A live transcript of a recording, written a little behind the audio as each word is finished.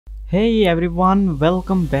Hey everyone,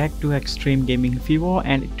 welcome back to Xtreme Gaming Fever,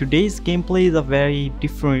 and today's gameplay is a very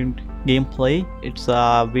different gameplay. It's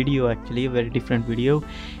a video, actually a very different video.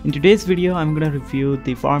 In today's video I'm gonna review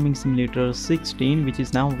the Farming Simulator 16, which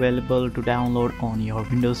is now available to download on your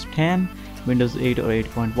Windows 10, Windows 8 or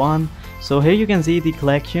 8.1. So here you can see the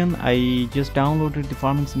collection. I just downloaded the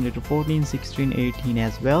Farming Simulator 14, 16, 18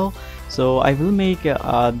 as well. So I will make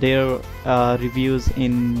their reviews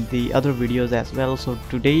in the other videos as well. So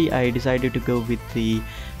today I decided to go with the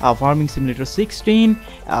Farming Simulator 16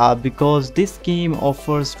 because this game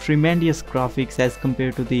offers tremendous graphics as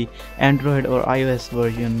compared to the Android or iOS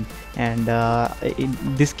version, and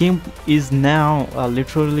this game is now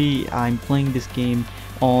literally I'm playing this game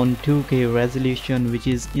on 2K resolution, which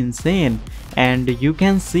is insane, and you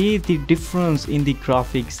can see the difference in the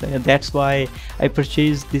graphics. That's why I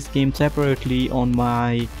purchased this game separately on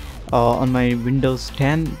my Windows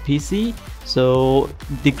 10 PC. So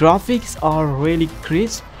the graphics are really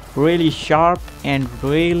crisp, really sharp, and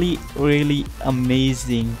really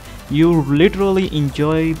amazing. You literally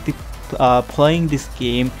enjoy the playing this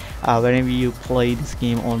game whenever you play this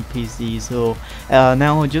game on PC. So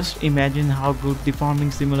now just imagine how good the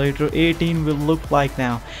Farming Simulator 18 will look like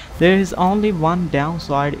now. There is only one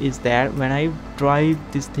downside, is that when I drive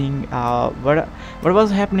this thing, what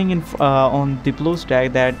was happening in on the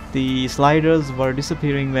BlueStack, that the sliders were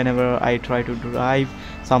disappearing whenever I try to drive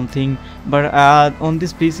something, but on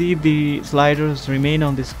this PC the sliders remain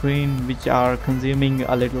on the screen, which are consuming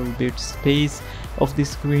a little bit space of the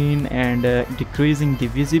screen and decreasing the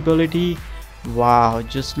visibility. Wow,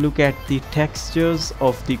 just look at the textures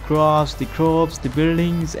of the grass, the crops, the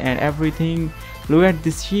buildings and everything. Look at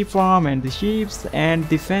this sheep farm and the sheep and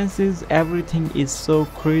the fences. Everything is so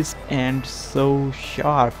crisp and so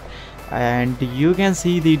sharp, and you can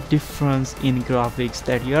see the difference in graphics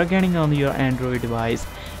that you are getting on your Android device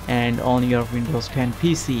and on your Windows 10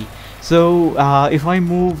 PC. So if I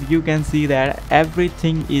move, you can see that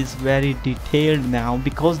everything is very detailed now,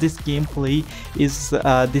 because this gameplay is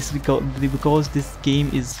because this game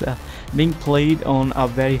is being played on a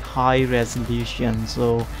very high resolution.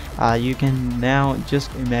 So you can now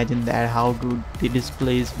just imagine that how good the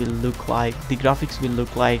displays will look like, the graphics will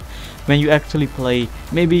look like when you actually play.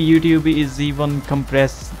 Maybe YouTube is even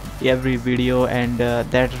compressed every video, and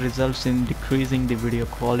that results in decreasing the video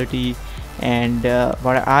quality. And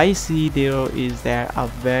what I see there is that a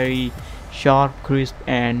very sharp, crisp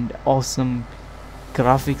and awesome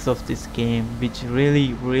graphics of this game, which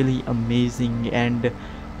really amazing and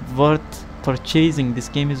worth purchasing. This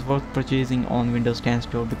game is worth purchasing on Windows 10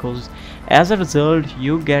 store, because as a result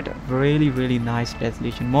you get really nice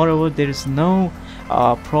resolution. Moreover, there is no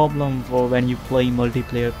problem for when you play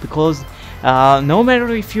multiplayer, because no matter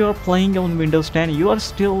if you are playing on Windows 10, you are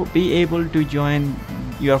still be able to join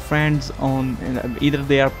your friends on either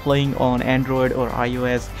they are playing on Android or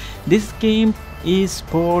iOS. This game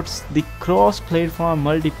supports the cross-platform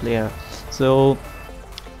multiplayer. So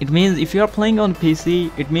it means if you are playing on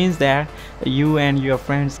PC, it means that you and your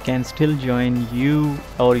friends can still join you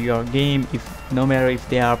or your game, if no matter if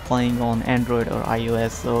they are playing on Android or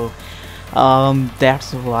iOS. So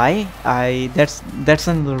that's why that's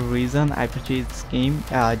another reason I purchased this game,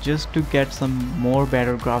 just to get some more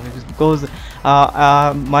better graphics, because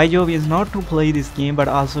my job is not to play this game but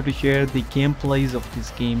also to share the gameplays of this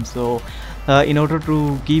game. So in order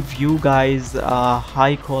to give you guys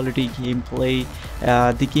high quality gameplay,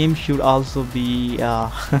 the game should also be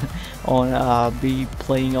be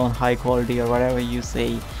playing on high quality, or whatever you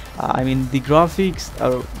say. I mean, the graphics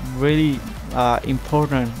are really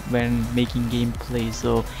important when making gameplay.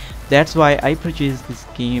 So that's why I purchased this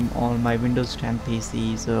game on my Windows 10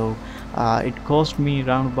 PC. So it cost me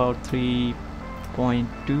around about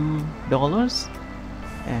 $3.2,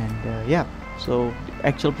 and yeah, so the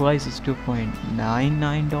actual price is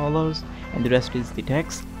 $2.99, and the rest is the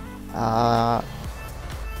tax.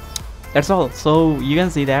 That's all. So you can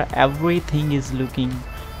see that everything is looking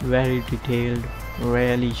very detailed,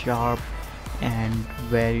 really sharp and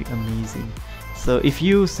very amazing. So if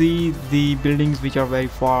you see the buildings which are very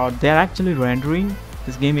far, they're actually rendering.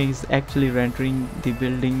 This game is actually rendering the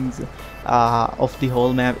buildings of the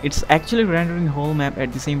whole map. It's actually rendering whole map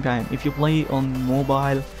at the same time. If you play on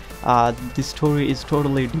mobile, the story is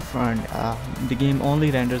totally different. The game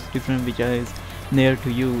only renders different which is near to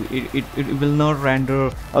you. It will not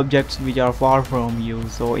render objects which are far from you.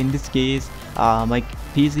 So in this case, my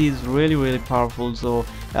PC is really powerful. So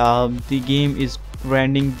the game is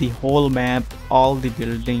rendering the whole map, all the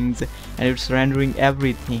buildings, and it's rendering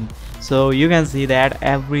everything. So you can see that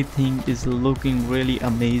everything is looking really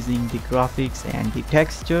amazing. The graphics and the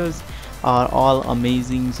textures, are all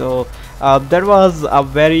amazing. So that was a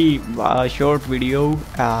very short video,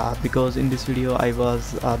 because in this video I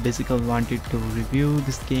was basically wanted to review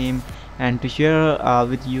this game and to share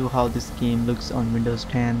with you how this game looks on Windows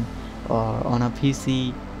 10 or on a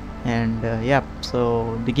PC. And yeah,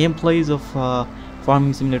 so the gameplays of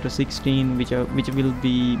Farming Simulator 16, which will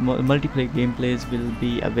be multiplayer gameplays, will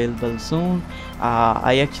be available soon.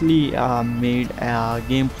 I actually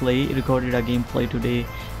recorded a gameplay today,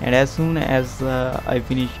 and as soon as I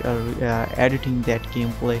finish editing that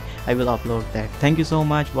gameplay, I will upload that. Thank you so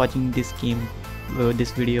much watching this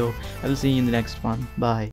video. I will see you in the next one. Bye.